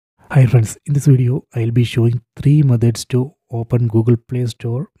Hi friends, in this video I'll be showing three methods to open Google Play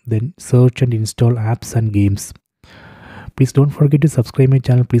Store, then search and install apps and games. Please don't forget to subscribe my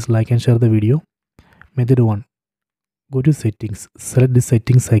channel, please like and share the video. Method 1. Go to settings, select the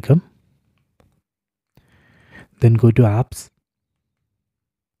settings icon, then go to apps,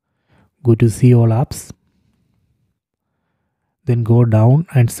 go to see all apps, then go down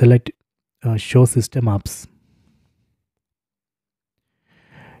and select show system apps.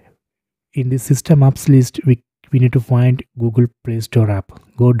 In the system apps list, we need to find Google Play Store app.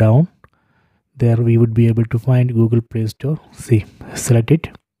 Go down, there we would be able to find Google Play Store. See, select it,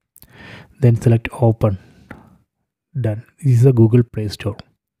 then select open. Done. This is a Google Play Store.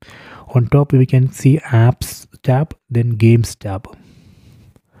 On top we can see apps tab, then games tab.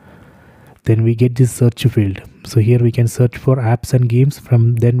 Then we get this search field. So here we can search for apps and games.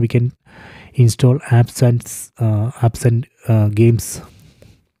 From then we can install apps and games.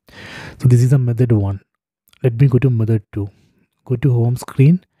 So this is a method 1. Let me go to method 2. Go to home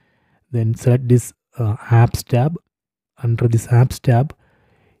screen, then select this apps tab. Under this apps tab,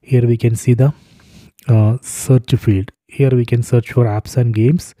 here we can see the search field. Here we can search for apps and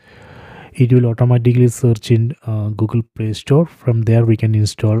games. It will automatically search in Google Play Store. From there we can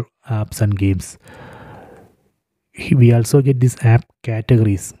install apps and games. We also get these app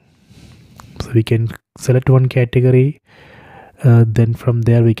categories, so we can select one category, then from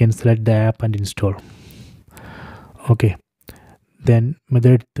there we can select the app and install. Okay, then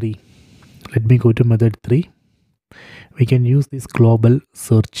method 3. Let me go to method 3. We can use this global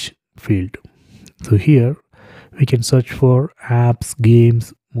search field. So here we can search for apps,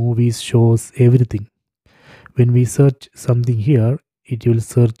 games, movies, shows, everything. When we search something here, it will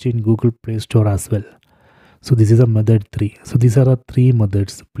search in Google Play Store as well. So this is a method 3. So these are the three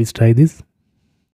methods. Please try this.